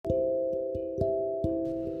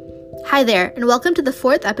Hi there, and welcome to the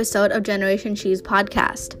fourth episode of Generation She's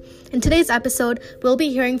podcast. In today's episode, we'll be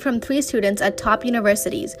hearing from 3 students at top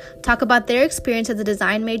universities talk about their experience as a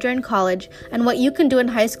design major in college and what you can do in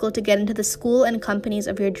high school to get into the school and companies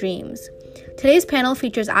of your dreams. Today's panel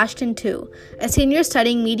features Ashton Tu, a senior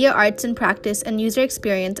studying media arts and practice and user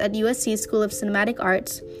experience at USC School of Cinematic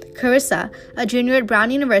Arts, Carissa, a junior at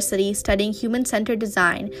Brown University studying human-centered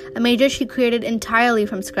design, a major she created entirely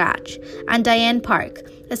from scratch, and Diane Park,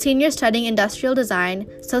 a senior studying industrial design,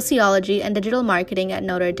 sociology, and digital marketing at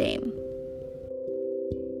Notre Dame.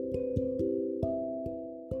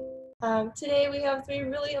 Today we have 3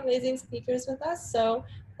 really amazing speakers with us, so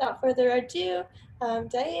without further ado,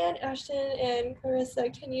 Diane, Ashton, and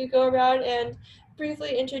Carissa, can you go around and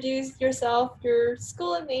briefly introduce yourself, your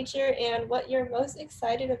school and major, and what you're most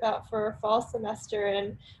excited about for fall semester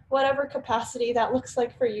in whatever capacity that looks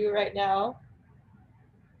like for you right now?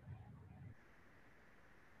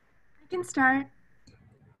 I can start.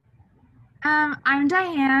 I'm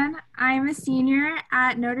Diane. I'm a senior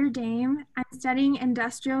at Notre Dame. I'm studying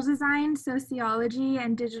industrial design, sociology,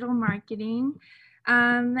 and digital marketing.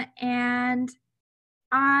 And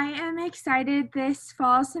I am excited this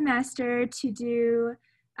fall semester to do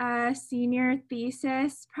a senior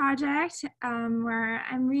thesis project where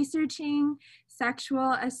I'm researching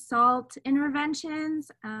sexual assault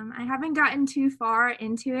interventions. I haven't gotten too far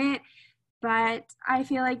into it, but I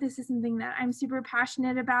feel like this is something that I'm super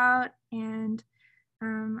passionate about, and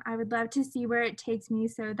I would love to see where it takes me.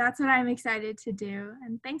 So that's what I'm excited to do.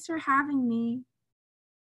 And thanks for having me.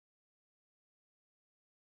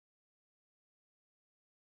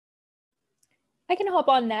 I can hop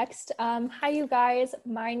on next. Hi, you guys.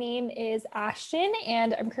 My name is Ashton,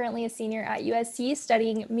 and I'm currently a senior at USC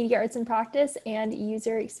studying media arts and practice and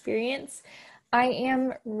user experience. I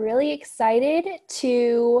am really excited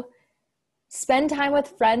to spend time with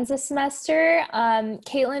friends this semester.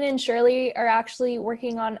 Caitlin and Shirley are actually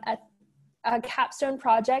working on a capstone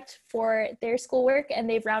project for their schoolwork, and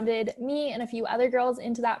they've rounded me and a few other girls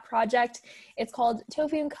into that project. It's called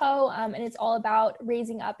Tofu & Co., and it's all about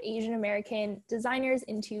raising up Asian American designers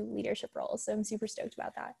into leadership roles. So I'm super stoked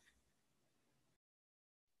about that.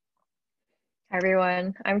 Hi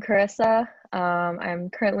everyone, I'm Carissa. I'm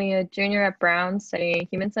currently a junior at Brown studying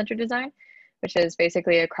human-centered design, which is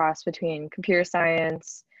basically a cross between computer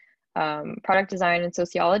science, product design, and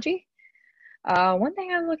sociology. One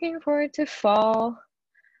thing I'm looking forward to fall,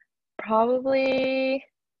 probably,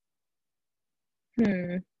 I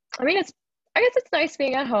mean, I guess it's nice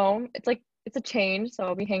being at home. It's a change, so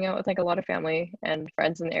I'll be hanging out with like a lot of family and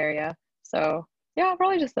friends in the area. So yeah,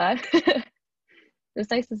 probably just that.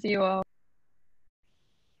 It's nice to see you all.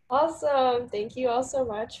 Awesome. Thank you all so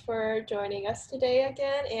much for joining us today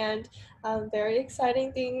again, and very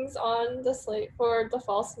exciting things on the slate for the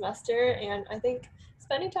fall semester. And I think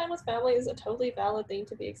spending time with family is a totally valid thing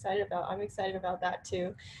to be excited about. I'm excited about that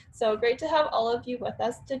too. So great to have all of you with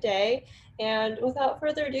us today. And without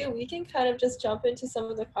further ado, we can kind of just jump into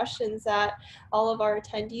some of the questions that all of our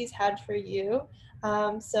attendees had for you.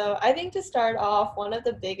 So I think to start off, one of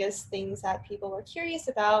the biggest things that people were curious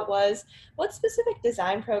about was what specific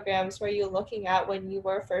design programs were you looking at when you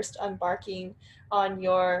were first embarking on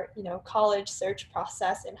your, college search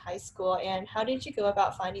process in high school, and how did you go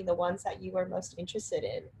about finding the ones that you were most interested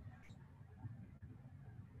in?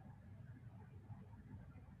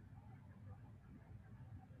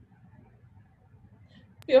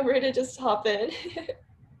 Feel free to just hop in.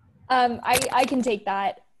 I can take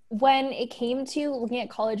that. When it came to looking at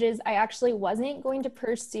colleges, I actually wasn't going to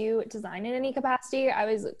pursue design in any capacity. I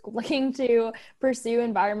was looking to pursue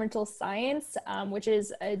environmental science, which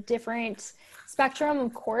is a different spectrum,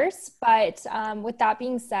 of course. But with that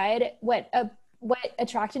being said, what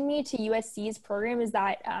attracted me to USC's program is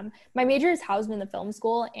that my major is housed in the film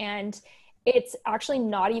school, and it's actually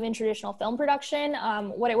not even traditional film production.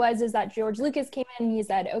 What it was is that George Lucas came in and he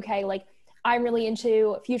said, okay, like, I'm really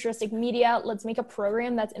into futuristic media. Let's make a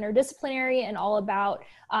program that's interdisciplinary and all about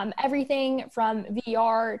everything from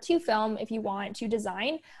VR to film, if you want, to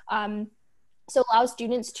design. So allow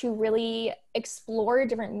students to really explore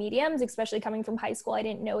different mediums, especially coming from high school. I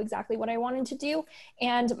didn't know exactly what I wanted to do.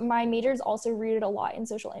 And my major is also rooted a lot in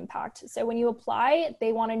social impact. So when you apply,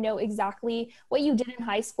 they want to know exactly what you did in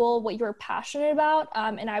high school, what you were passionate about.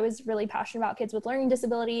 And I was really passionate about kids with learning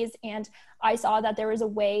disabilities. And I saw that there were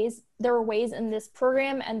ways in this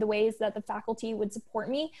program and the ways that the faculty would support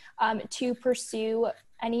me to pursue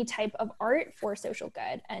any type of art for social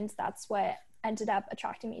good. And that's what ended up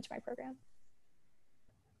attracting me to my program.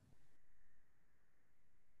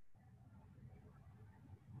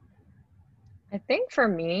 I think for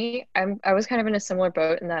me, I was kind of in a similar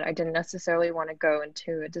boat in that I didn't necessarily want to go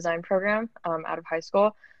into a design program out of high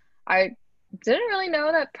school. I didn't really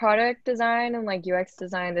know that product design and like UX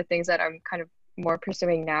design, the things that I'm kind of more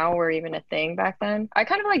pursuing now, were even a thing back then. I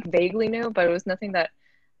kind of like vaguely knew, but it was nothing that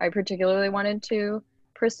I particularly wanted to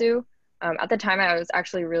pursue. At the time, I was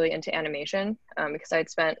actually really into animation because I had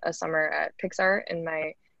spent a summer at Pixar in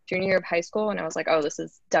my junior year of high school, and I was like, oh, this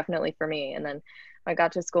is definitely for me. And then I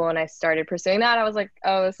got to school and I started pursuing that, I was like,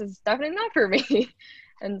 oh, this is definitely not for me.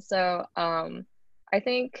 And so I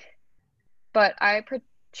think, but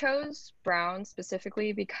chose Brown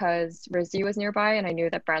specifically because RISD was nearby and I knew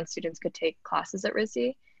that Brown students could take classes at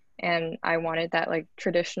RISD. And I wanted that like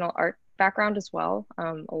traditional art background as well,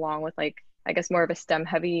 along with like, I guess more of a STEM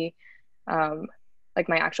heavy, like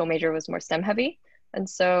my actual major was more STEM heavy. And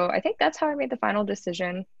so I think that's how I made the final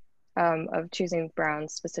decision of choosing Brown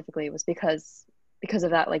specifically, was because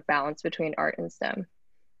of that like balance between art and STEM.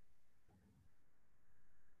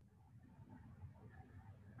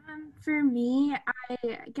 For me, I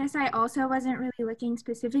guess I also wasn't really looking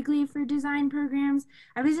specifically for design programs.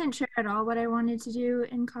 I wasn't sure at all what I wanted to do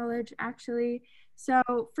in college, actually. So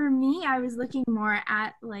for me, I was looking more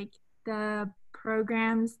at like the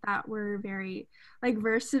programs that were very like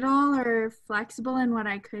versatile or flexible in what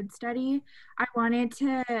I could study. I wanted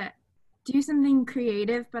to do something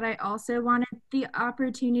creative, but I also wanted the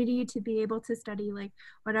opportunity to be able to study like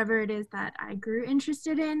whatever it is that I grew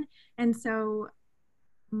interested in. And so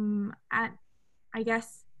at I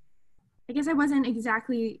guess I wasn't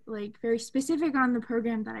exactly like very specific on the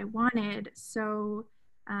program that I wanted. So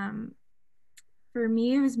um, for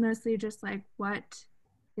me, it was mostly just like what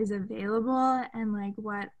is available and like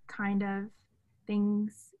what kind of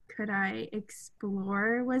things could I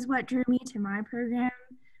explore was what drew me to my program.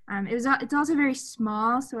 It's also very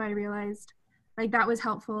small, so I realized like that was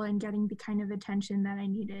helpful in getting the kind of attention that I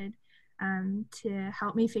needed to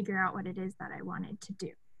help me figure out what it is that I wanted to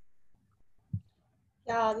do.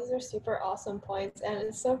 Yeah, these are super awesome points, and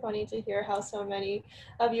it's so funny to hear how so many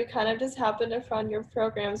of you kind of just happen to run your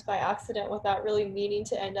programs by accident without really meaning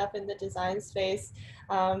to end up in the design space.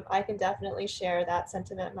 I can definitely share that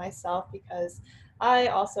sentiment myself because I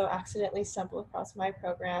also accidentally stumbled across my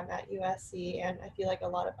program at USC, and I feel like a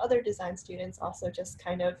lot of other design students also just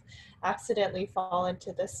kind of accidentally fall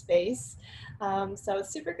into this space. So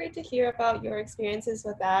it's super great to hear about your experiences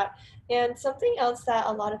with that. And something else that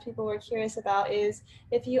a lot of people were curious about is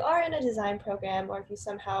if you are in a design program or if you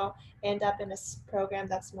somehow end up in a program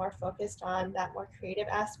that's more focused on that more creative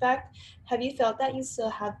aspect, have you felt that you still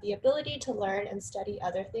have the ability to learn and study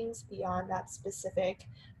other things beyond that specific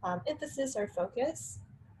emphasis or focus?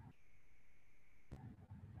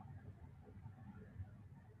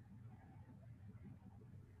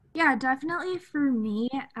 Yeah, definitely for me.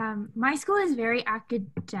 My school is very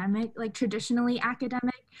academic, like traditionally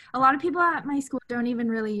academic. A lot of people at my school don't even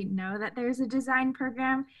really know that there's a design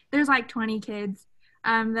program. There's like 20 kids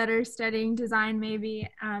that are studying design, maybe,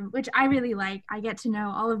 which I really like. I get to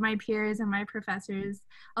know all of my peers and my professors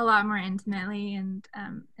a lot more intimately, and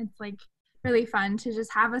it's like really fun to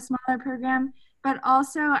just have a smaller program. But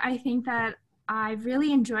also, I think that I've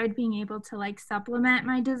really enjoyed being able to like supplement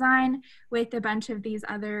my design with a bunch of these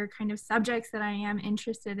other kind of subjects that I am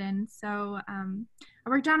interested in. So I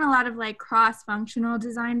worked on a lot of like cross-functional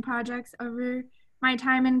design projects over my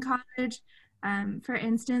time in college. For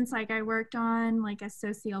instance, like I worked on like a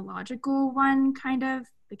sociological one kind of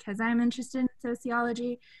because I'm interested in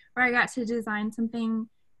sociology, where I got to design something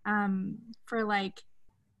for like,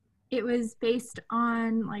 it was based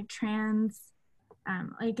on like trans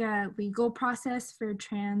like a legal process for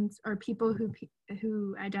trans or people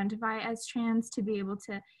who identify as trans to be able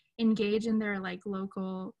to engage in their like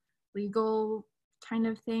local legal kind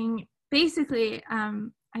of thing. Basically,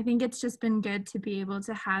 I think it's just been good to be able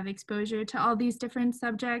to have exposure to all these different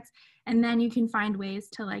subjects, and then you can find ways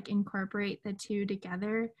to like incorporate the two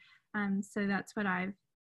together. So that's what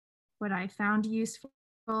I found useful.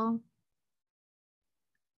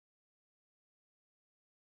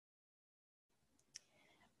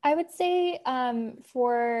 I would say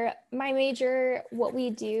for my major, what we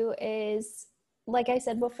do is, like I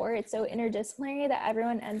said before, it's so interdisciplinary that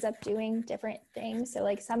everyone ends up doing different things. So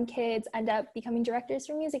like some kids end up becoming directors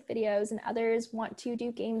for music videos and others want to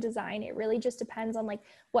do game design. It really just depends on like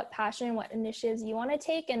what passion, what initiatives you want to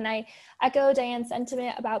take. And I echo Diane's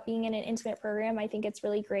sentiment about being in an intimate program. I think it's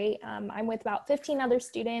really great. I'm with about 15 other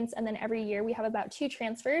students, and then every year we have about 2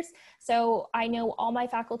 transfers. So I know all my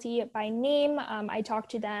faculty by name. I talk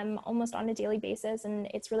to them almost on a daily basis, and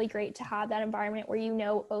it's really great to have that environment where you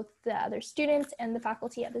know both the other students and the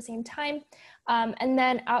faculty at the same time. And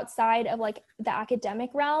then outside of like the academic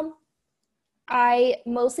realm, I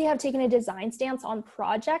mostly have taken a design stance on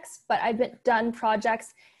projects, but I've done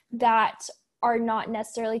projects that are not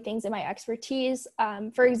necessarily things in my expertise.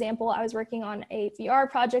 For example, I was working on a VR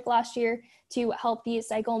project last year to help the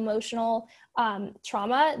psycho-emotional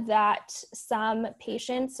trauma that some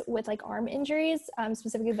patients with like arm injuries,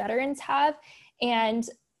 specifically veterans, have. And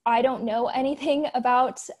I don't know anything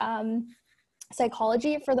about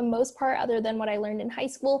psychology for the most part, other than what I learned in high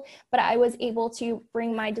school, but I was able to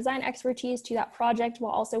bring my design expertise to that project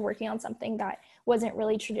while also working on something that wasn't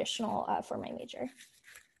really traditional for my major.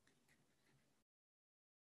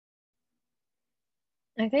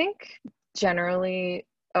 I think generally,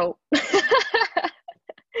 are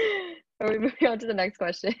we moving on to the next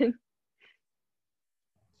question?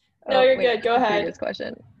 No, you're good. Go ahead. Previous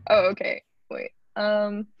question. Oh, okay. Wait.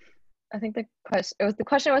 I think the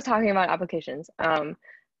question was talking about applications.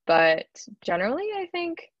 But generally, I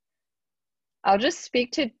think I'll just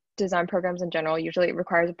speak to design programs in general. Usually, it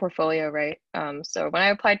requires a portfolio, right? So when I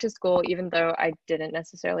applied to school, even though I didn't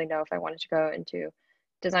necessarily know if I wanted to go into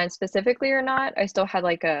design specifically or not, I still had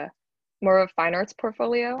like a more of a fine arts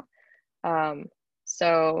portfolio.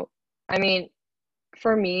 So I mean,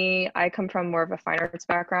 for me, I come from more of a fine arts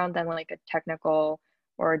background than like a technical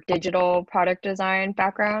or digital product design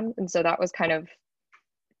background. And so that was kind of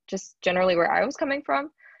just generally where I was coming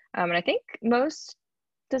from. And I think most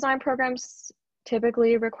design programs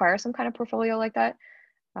typically require some kind of portfolio like that.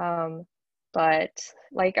 But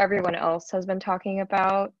like everyone else has been talking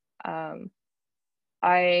about,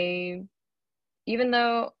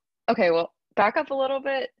 back up a little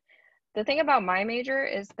bit. The thing about my major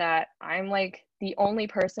is that I'm like the only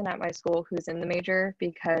person at my school who's in the major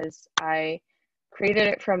because I created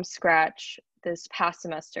it from scratch this past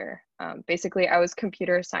semester. Basically, I was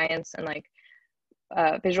computer science and like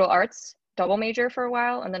visual arts double major for a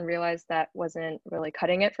while, and then realized that wasn't really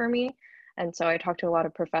cutting it for me. And so I talked to a lot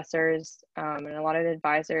of professors and a lot of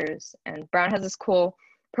advisors, and Brown has this cool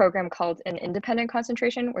program called an independent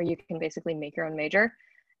concentration where you can basically make your own major.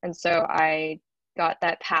 And so I got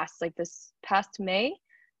that passed like this past May,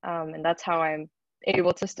 and that's how I'm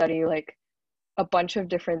able to study like a bunch of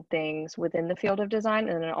different things within the field of design,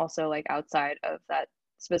 and then also like outside of that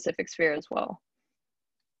specific sphere as well.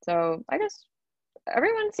 So I guess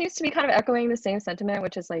everyone seems to be kind of echoing the same sentiment,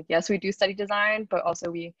 which is like, yes, we do study design, but also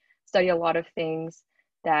we study a lot of things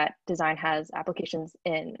that design has applications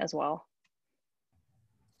in as well.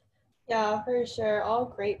 Yeah, for sure. All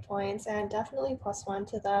great points and definitely +1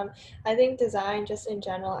 to them. I think design just in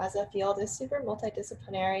general as a field is super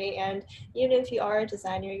multidisciplinary, and even if you are a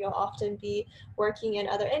designer, you'll often be working in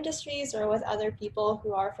other industries or with other people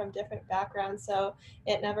who are from different backgrounds. So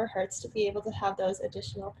it never hurts to be able to have those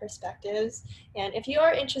additional perspectives. And if you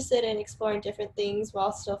are interested in exploring different things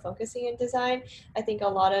while still focusing in design, I think a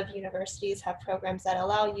lot of universities have programs that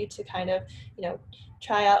allow you to kind of,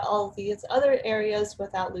 try out all of these other areas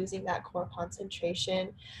without losing that core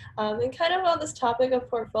concentration. And kind of on this topic of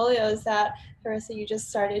portfolios that, Carissa, you just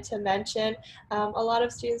started to mention, a lot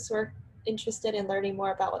of students were interested in learning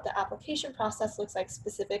more about what the application process looks like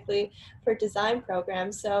specifically for design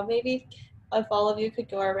programs. So maybe if all of you could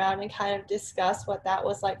go around and kind of discuss what that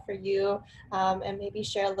was like for you, and maybe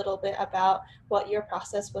share a little bit about what your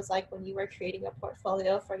process was like when you were creating a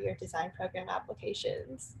portfolio for your design program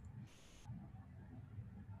applications.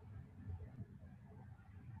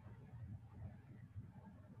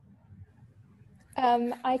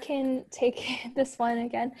 I can take this one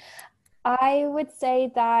again. I would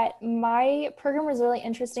say that my program was really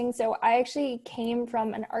interesting. So I actually came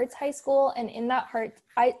from an arts high school, and in that arts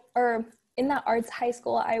high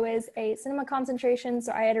school, I was a cinema concentration.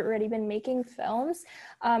 So I had already been making films,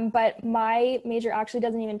 but my major actually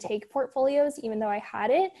doesn't even take portfolios, even though I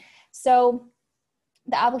had it. So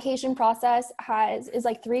the application process is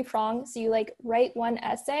like 3-pronged. So you like write one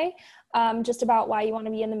essay just about why you want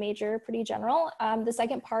to be in the major, pretty general. The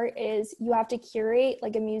second part is you have to curate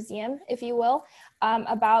like a museum, if you will,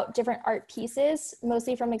 about different art pieces,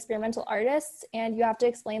 mostly from experimental artists. And you have to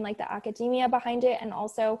explain like the academia behind it and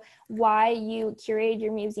also why you curated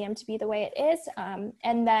your museum to be the way it is.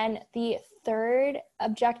 And then the third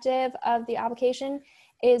objective of the application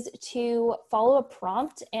is to follow a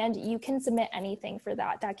prompt, and you can submit anything for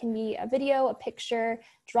that. That can be a video, a picture,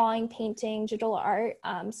 drawing, painting, digital art,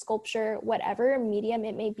 sculpture, whatever medium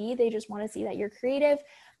it may be. They just want to see that you're creative.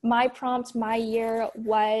 My prompt, my year,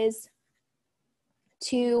 was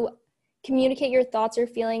to communicate your thoughts or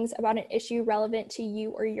feelings about an issue relevant to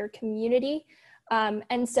you or your community.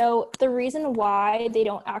 And so the reason why they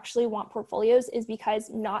don't actually want portfolios is because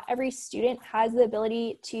not every student has the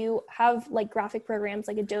ability to have like graphic programs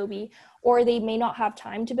like Adobe, or they may not have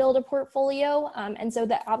time to build a portfolio. And so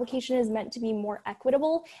the application is meant to be more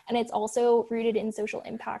equitable, and it's also rooted in social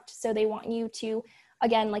impact. So they want you to,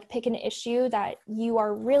 again, like pick an issue that you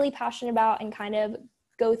are really passionate about and kind of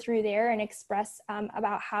go through there and express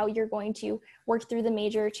about how you're going to work through the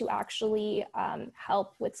major to actually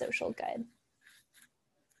help with social good.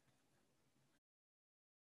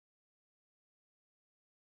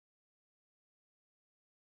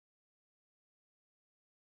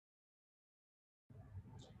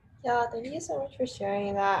 Yeah, thank you so much for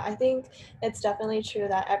sharing that. I think it's definitely true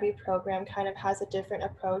that every program kind of has a different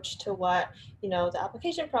approach to what, the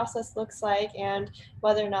application process looks like, and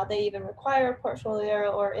whether or not they even require a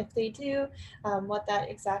portfolio, or if they do, what that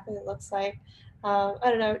exactly looks like. I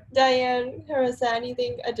don't know, Diane, Carissa,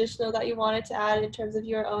 anything additional that you wanted to add in terms of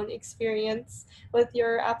your own experience with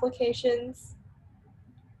your applications?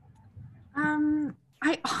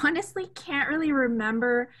 I honestly can't really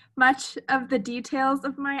remember much of the details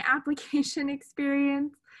of my application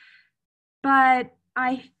experience, but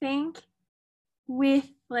I think with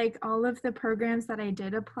like all of the programs that I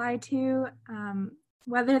did apply to,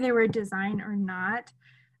 whether they were design or not,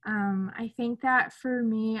 I think that for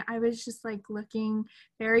me, I was just like looking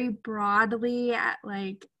very broadly at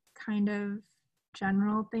like kind of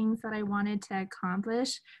general things that I wanted to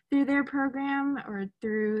accomplish through their program, or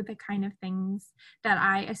through the kind of things that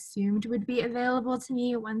I assumed would be available to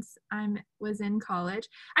me once I was in college.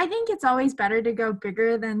 I think it's always better to go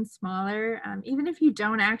bigger than smaller, even if you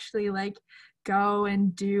don't actually like go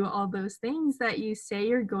and do all those things that you say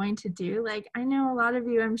you're going to do. Like, I know a lot of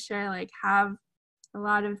you, I'm sure, like have a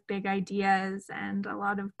lot of big ideas and a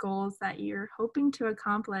lot of goals that you're hoping to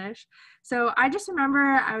accomplish. So I just remember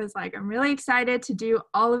I was like, I'm really excited to do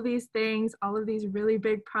all of these things, all of these really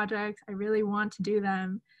big projects. I really want to do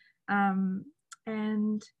them.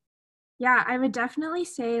 And yeah, I would definitely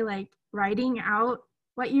say like writing out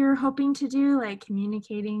what you're hoping to do, like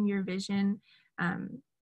communicating your vision,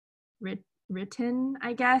 written,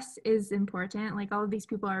 I guess, is important. Like all of these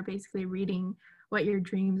people are basically reading what your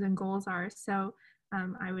dreams and goals are. So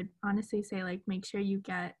I would honestly say like make sure you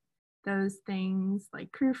get those things like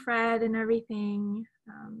proofread and everything.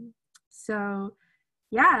 So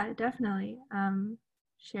yeah, definitely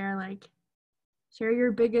share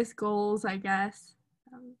your biggest goals, I guess.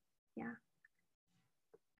 Yeah.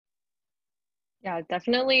 Yeah,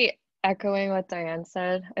 definitely echoing what Diane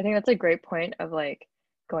said. I think that's a great point of like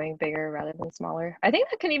going bigger rather than smaller. I think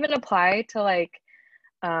that can even apply to like,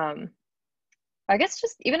 um, I guess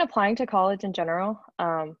just even applying to college in general.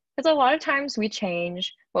 Because a lot of times we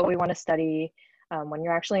change what we want to study when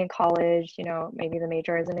you're actually in college. Maybe the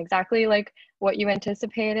major isn't exactly like what you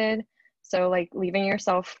anticipated. So like leaving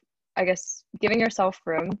yourself, I guess, giving yourself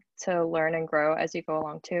room to learn and grow as you go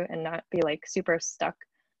along too, and not be like super stuck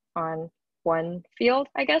on one field,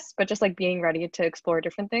 I guess, but just like being ready to explore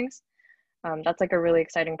different things. That's like a really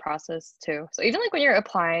exciting process too. So even like when you're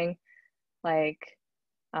applying, like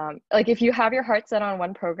if you have your heart set on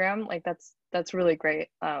one program, like that's really great.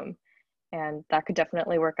 And that could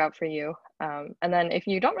definitely work out for you. And then if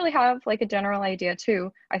you don't really have like a general idea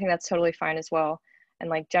too, I think that's totally fine as well. And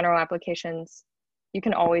like general applications, you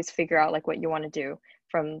can always figure out like what you want to do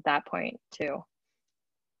from that point too.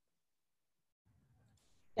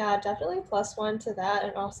 Yeah, definitely plus one to that,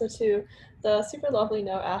 and also to the super lovely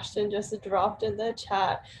note Ashton just dropped in the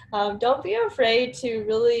chat. Don't be afraid to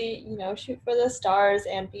really, shoot for the stars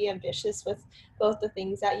and be ambitious with both the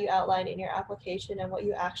things that you outline in your application and what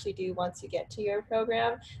you actually do once you get to your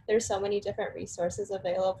program. There's so many different resources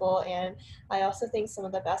available, and I also think some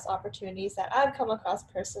of the best opportunities that I've come across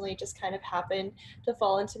personally just kind of happened to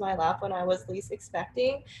fall into my lap when I was least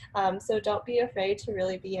expecting. So don't be afraid to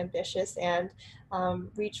really be ambitious and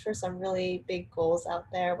reach for some really big goals out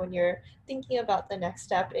there when you're thinking about the next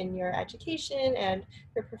step in your education and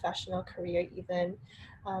your professional career even.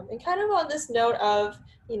 And kind of on this note of,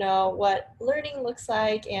 what learning looks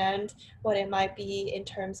like and what it might be in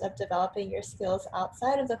terms of developing your skills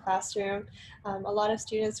outside of the classroom, a lot of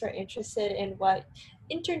students are interested in what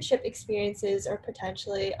internship experiences or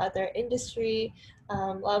potentially other industry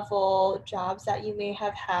level jobs that you may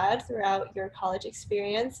have had throughout your college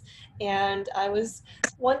experience. And I was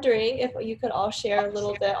wondering if you could all share a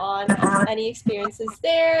little bit on any experiences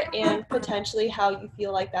there and potentially how you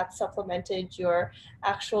feel like that supplemented your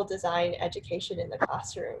actual design education in the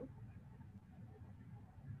classroom.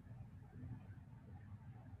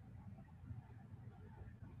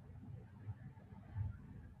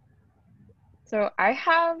 So I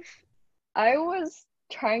have I was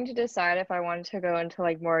trying to decide if I wanted to go into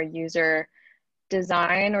like more user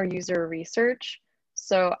design or user research.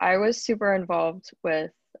 So I was super involved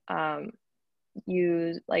with not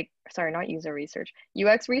user research,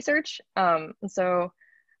 UX research. So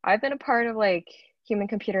I've been a part of like human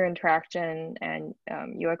computer interaction and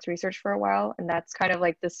UX research for a while, and that's kind of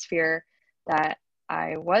like the sphere that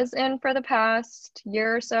I was in for the past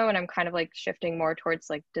year or so, and I'm kind of like shifting more towards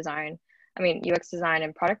like UX design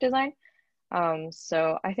and product design.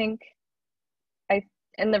 So I think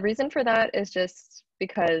and the reason for that is just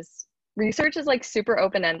because research is like super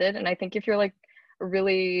open-ended, and I think if you're like a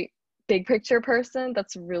really big picture person,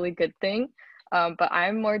 that's a really good thing. But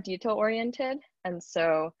I'm more detail oriented, and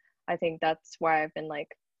so I think that's why I've been like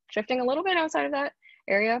shifting a little bit outside of that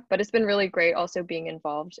area. But it's been really great also being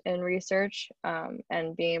involved in research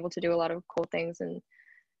and being able to do a lot of cool things in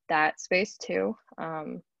that space too.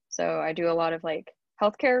 So I do a lot of like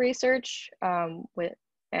healthcare research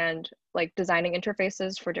and like designing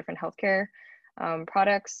interfaces for different healthcare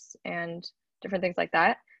products and different things like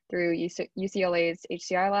that through UCLA's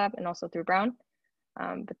HCI lab and also through Brown.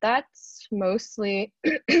 But that's mostly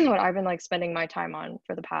what I've been like spending my time on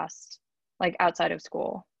for the past, like outside of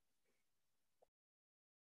school.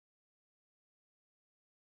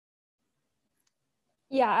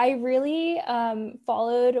 Yeah, I really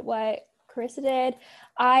followed what Carissa did.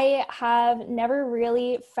 I have never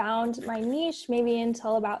really found my niche, maybe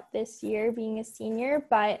until about this year being a senior,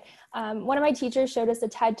 but one of my teachers showed us a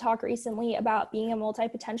TED Talk recently about being a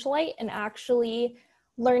multi-potentialite and actually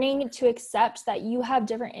learning to accept that you have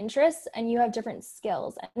different interests and you have different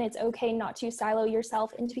skills, and it's okay not to silo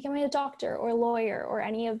yourself into becoming a doctor or a lawyer or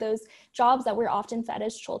any of those jobs that we're often fed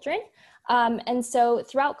as children. And so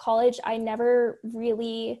throughout college, I never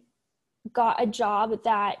really got a job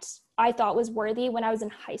that I thought was worthy when I was in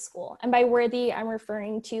high school. And by worthy, I'm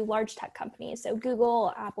referring to large tech companies, so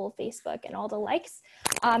Google, Apple, Facebook, and all the likes.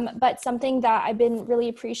 But something that I've been really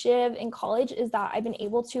appreciative in college is that I've been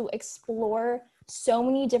able to explore so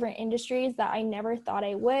many different industries that I never thought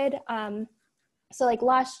I would. So like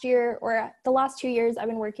last year or the last 2 years, I've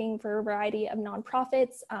been working for a variety of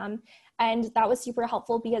nonprofits. And that was super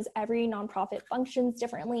helpful because every nonprofit functions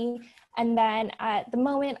differently. And then at the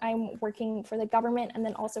moment, I'm working for the government and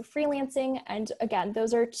then also freelancing. And again,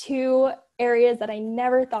 those are two areas that I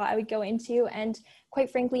never thought I would go into. And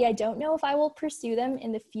quite frankly, I don't know if I will pursue them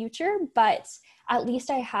in the future, but at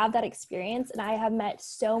least I have that experience. And I have met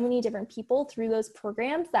so many different people through those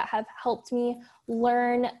programs that have helped me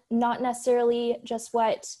learn not necessarily just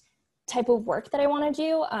what type of work that I want to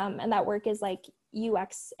do. And that work is like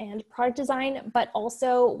UX and product design, but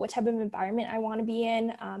also what type of environment I want to be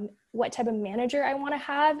in, what type of manager I want to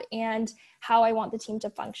have, and how I want the team to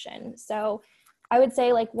function. So I would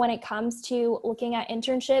say, like, when it comes to looking at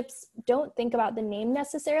internships, don't think about the name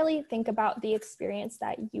necessarily, think about the experience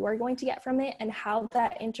that you are going to get from it and how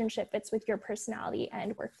that internship fits with your personality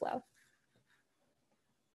and workflow.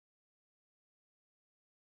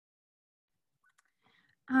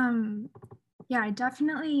 Yeah, I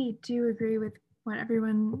definitely do agree with what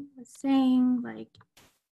everyone was saying. Like,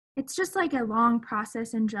 it's just like a long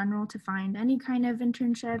process in general to find any kind of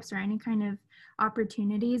internships or any kind of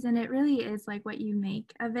opportunities, and it really is like what you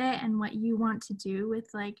make of it and what you want to do with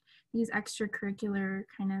like these extracurricular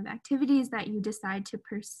kind of activities that you decide to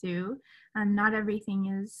pursue. Not everything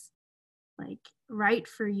is like right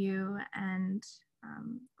for you, and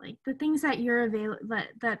like the things that you're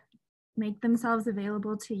that make themselves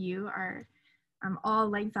available to you are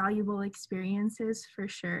all like valuable experiences for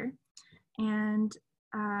sure. And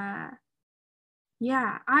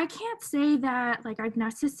yeah, I can't say that like I've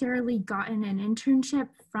necessarily gotten an internship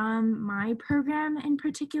from my program in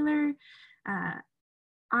particular.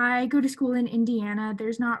 I go to school in Indiana.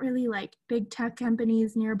 There's not really like big tech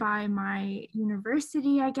companies nearby my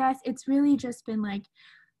university, I guess. It's really just been like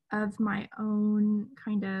of my own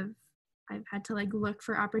kind of, I've had to like look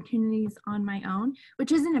for opportunities on my own,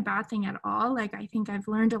 which isn't a bad thing at all. Like, I think I've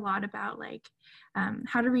learned a lot about like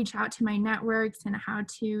how to reach out to my networks and how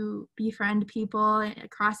to befriend people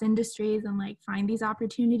across industries and like find these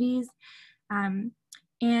opportunities.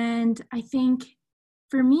 And I think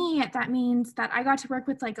for me, that means that I got to work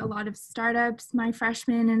with like a lot of startups my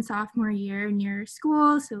freshman and sophomore year near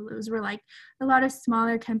school. So those were like a lot of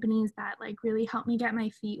smaller companies that like really helped me get my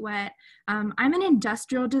feet wet. I'm an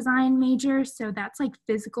industrial design major, so that's like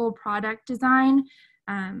physical product design.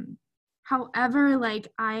 However,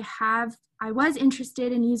 like I was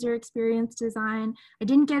interested in user experience design. I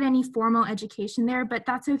didn't get any formal education there, but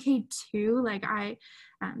that's okay too. Like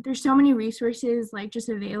there's so many resources like just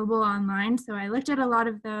available online. So I looked at a lot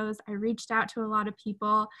of those. I reached out to a lot of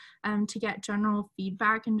people to get general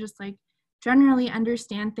feedback and just like generally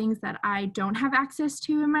understand things that I don't have access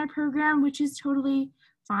to in my program, which is totally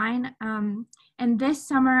fine. And this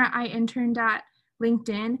summer I interned at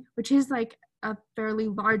LinkedIn, which is like a fairly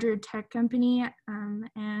larger tech company.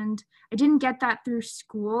 And I didn't get that through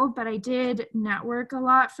school, but I did network a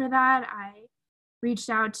lot for that. I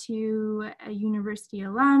reached out to a university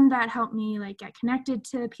alum that helped me like get connected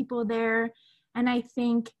to people there. And I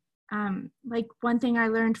think like one thing I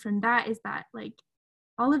learned from that is that like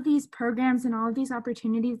all of these programs and all of these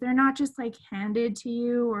opportunities, they're not just like handed to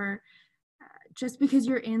you or just because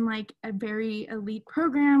you're in like a very elite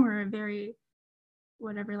program or a very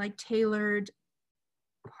whatever like tailored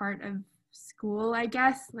part of school, I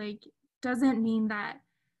guess, like doesn't mean that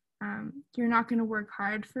you're not going to work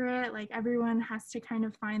hard for it. Like everyone has to kind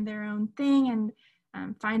of find their own thing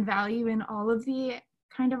and find value in all of the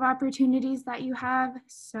kind of opportunities that you have.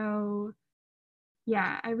 So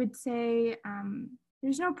yeah, I would say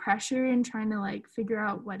there's no pressure in trying to like figure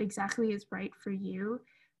out what exactly is right for you.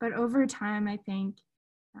 But over time, I think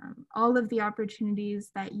all of the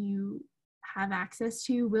opportunities that you have access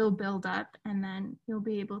to will build up, and then you'll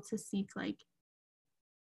be able to seek like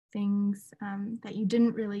things that you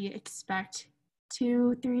didn't really expect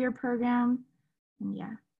to through your program. And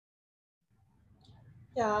yeah.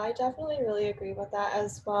 Yeah, I definitely really agree with that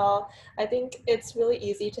as well. I think it's really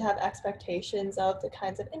easy to have expectations of the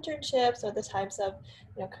kinds of internships or the types of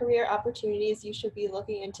career opportunities you should be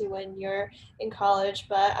looking into when you're in college.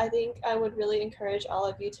 But I think I would really encourage all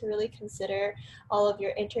of you to really consider all of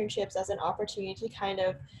your internships as an opportunity to kind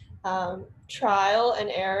of trial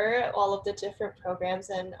and error all of the different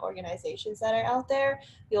programs and organizations that are out there.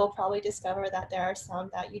 You'll probably discover that there are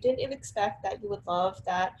some that you didn't even expect that you would love,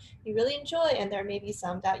 that you really enjoy, and there may be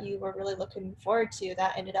some that you were really looking forward to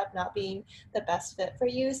that ended up not being the best fit for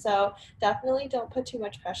you. So definitely don't put too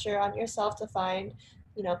much pressure on yourself to find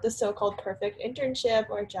the so-called perfect internship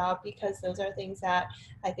or job, because those are things that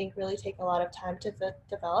I think really take a lot of time to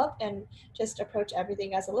develop, and just approach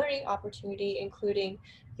everything as a learning opportunity, including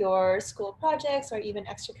your school projects or even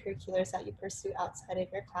extracurriculars that you pursue outside of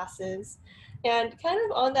your classes. And kind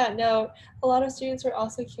of on that note, a lot of students were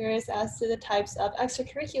also curious as to the types of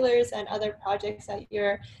extracurriculars and other projects that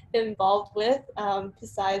you're involved with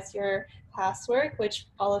besides your classwork, which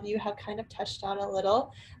all of you have kind of touched on a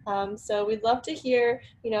little. So we'd love to hear,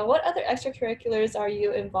 what other extracurriculars are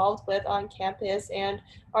you involved with on campus, and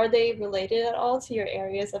are they related at all to your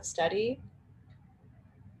areas of study?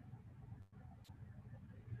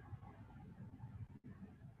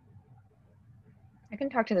 I can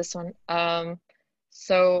talk to this one.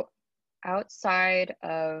 So outside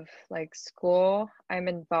of like school, I'm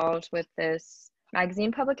involved with this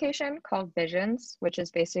magazine publication called Visions, which is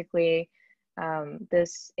basically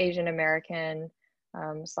this Asian American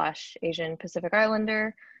slash Asian Pacific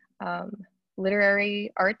Islander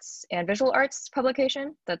literary arts and visual arts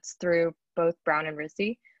publication that's through both Brown and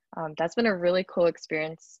RISD. That's been a really cool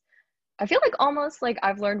experience. I feel like almost like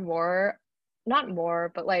I've learned more, not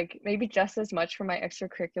more, but like maybe just as much from my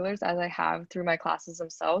extracurriculars as I have through my classes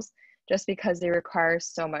themselves, just because they require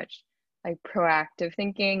so much like proactive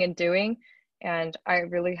thinking and doing. And I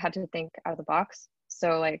really had to think out of the box.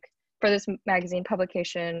 So like for this magazine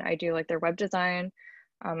publication, I do like their web design.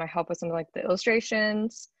 I help with some of like the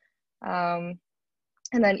illustrations. And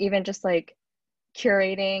then even just like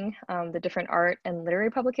curating the different art and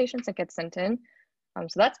literary publications that get sent in.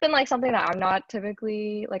 So that's been like something that I'm not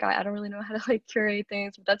typically, like I don't really know how to like curate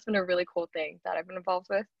things, but that's been a really cool thing that I've been involved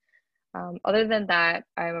with. Other than that,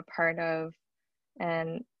 I'm a part of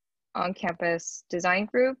an on-campus design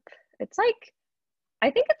group. It's like, I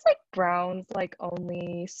think it's like Brown's like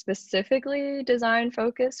only specifically design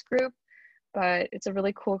focused group, but it's a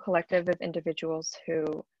really cool collective of individuals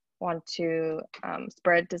who want to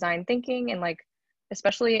spread design thinking, and like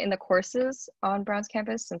especially in the courses on Brown's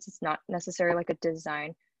campus, since it's not necessarily like a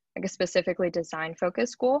design, like a specifically design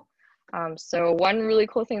focused school. So one really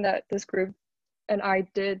cool thing that this group and I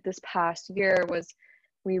did this past year was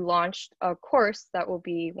we launched a course that will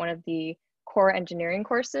be one of the core engineering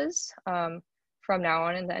courses from now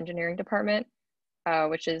on in the engineering department,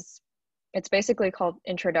 which is, it's basically called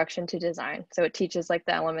Introduction to Design. So it teaches like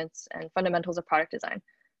the elements and fundamentals of product design.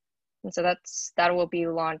 And so that will be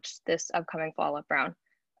launched this upcoming fall at Brown.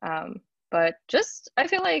 But just, I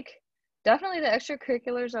feel like definitely the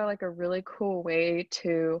extracurriculars are like a really cool way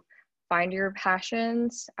to find your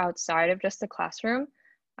passions outside of just the classroom,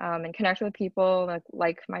 and connect with people like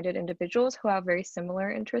like-minded individuals who have very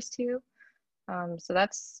similar interests to you. So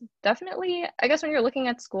that's definitely, I guess when you're looking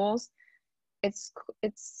at schools,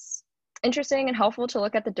 it's interesting and helpful to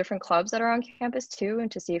look at the different clubs that are on campus too,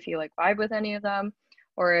 and to see if you like vibe with any of them,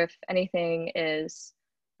 or if anything is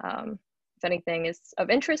of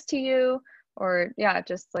interest to you, or yeah,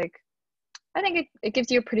 just like I think it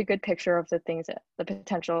gives you a pretty good picture of the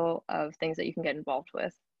potential of things that you can get involved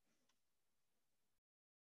with.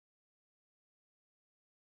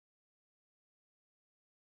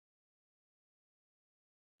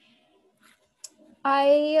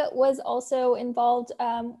 I was also involved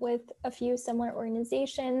with a few similar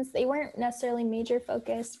organizations. They weren't necessarily major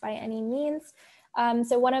focused by any means.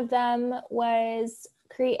 So one of them was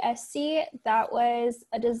Create SC. That was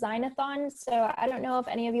a design-a-thon. So I don't know if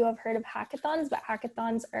any of you have heard of hackathons, but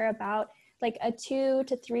hackathons are about like a 2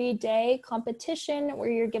 to 3 day competition where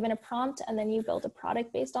you're given a prompt and then you build a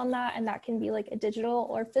product based on that. And that can be like a digital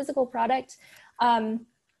or physical product.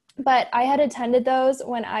 But I had attended those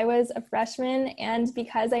when I was a freshman, and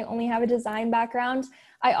because I only have a design background,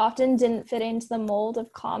 I often didn't fit into the mold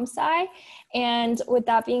of comp-sci. And with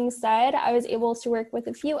that being said, I was able to work with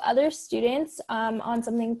a few other students on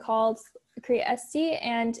something called Create SC,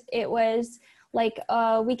 and it was like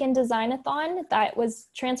a weekend design-a-thon that was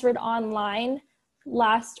transferred online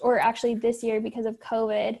this year because of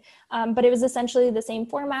COVID. But it was essentially the same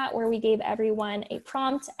format where we gave everyone a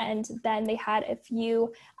prompt and then they had a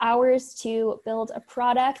few hours to build a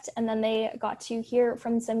product, and then they got to hear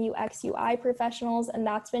from some UX UI professionals. And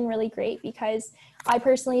that's been really great because I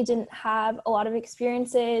personally didn't have a lot of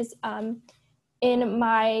experiences in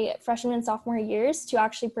my freshman and sophomore years to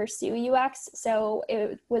actually pursue UX. So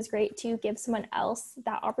it was great to give someone else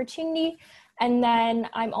that opportunity. And then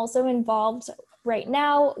I'm also involved right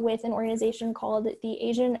now with an organization called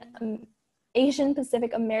the Asian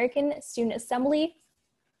Pacific American Student Assembly.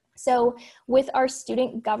 So with our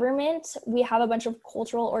student government, we have a bunch of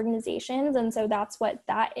cultural organizations, and so that's what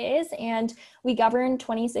that is. And we govern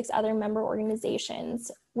 26 other member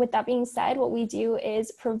organizations. With that being said, what we do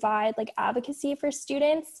is provide like advocacy for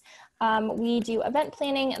students. We do event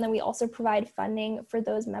planning, and then we also provide funding for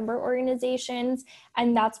those member organizations.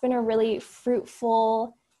 And that's been a really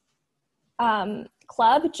fruitful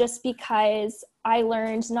club, just because I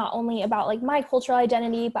learned not only about like my cultural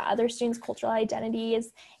identity, but other students' cultural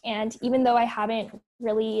identities. And even though I haven't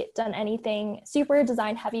really done anything super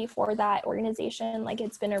design heavy for that organization, like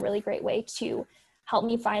it's been a really great way to help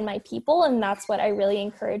me find my people. And that's what I really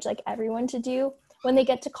encourage like everyone to do when they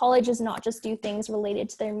get to college, is not just do things related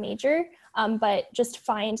to their major, but just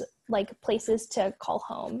find like places to call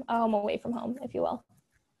home, away from home, if you will.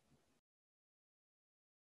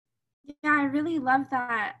 Yeah, I really love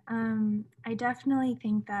that. I definitely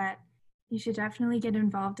think that you should definitely get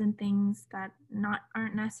involved in things that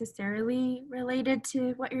aren't necessarily related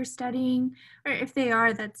to what you're studying, or if they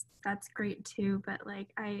are, that's great too. But like,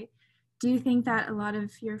 I do think that a lot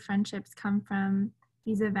of your friendships come from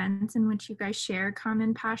these events in which you guys share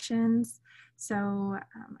common passions. So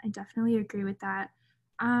I definitely agree with that.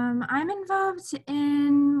 I'm involved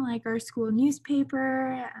in like our school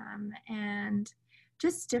newspaper and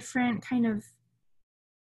just different kind of,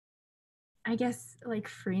 I guess, like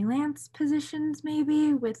freelance positions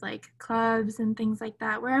maybe with like clubs and things like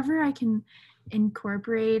that, wherever I can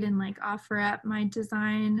incorporate and like offer up my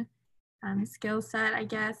design skill set, I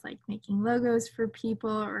guess, like making logos for people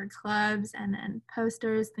or clubs and then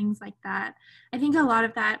posters, things like that. I think a lot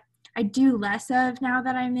of that I do less of now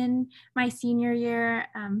that I'm in my senior year,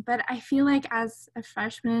 but I feel like as a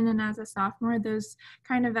freshman and as a sophomore, those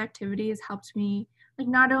kind of activities helped me like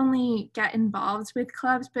not only get involved with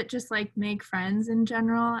clubs, but just like make friends in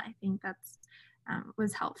general. I think that's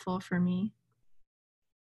was helpful for me.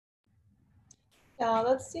 Yeah,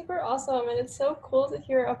 that's super awesome, and it's so cool to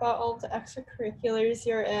hear about all the extracurriculars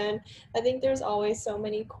you're in. I think there's always so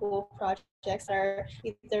many cool projects that are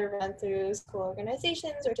either run through school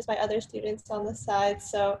organizations or just by other students on the side,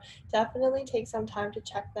 so definitely take some time to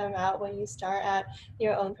check them out when you start at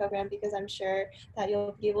your own program, because I'm sure that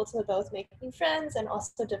you'll be able to both make new friends and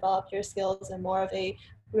also develop your skills in more of a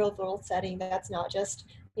real world setting that's not just,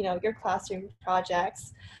 you know, your classroom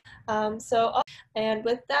projects. And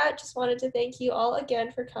with that, just wanted to thank you all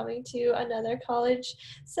again for coming to another college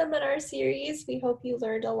seminar series. We hope you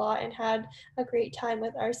learned a lot and had a great time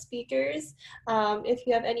with our speakers. If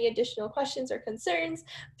you have any additional questions or concerns,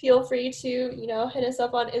 feel free to, hit us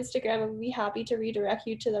up on Instagram, and we'll be happy to redirect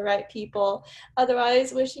you to the right people.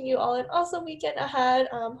 Otherwise, wishing you all an awesome weekend ahead.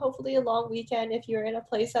 Hopefully a long weekend if you're in a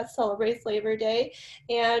place that celebrates Labor Day,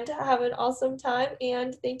 and have an awesome time.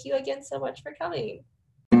 And thank you again so much for coming.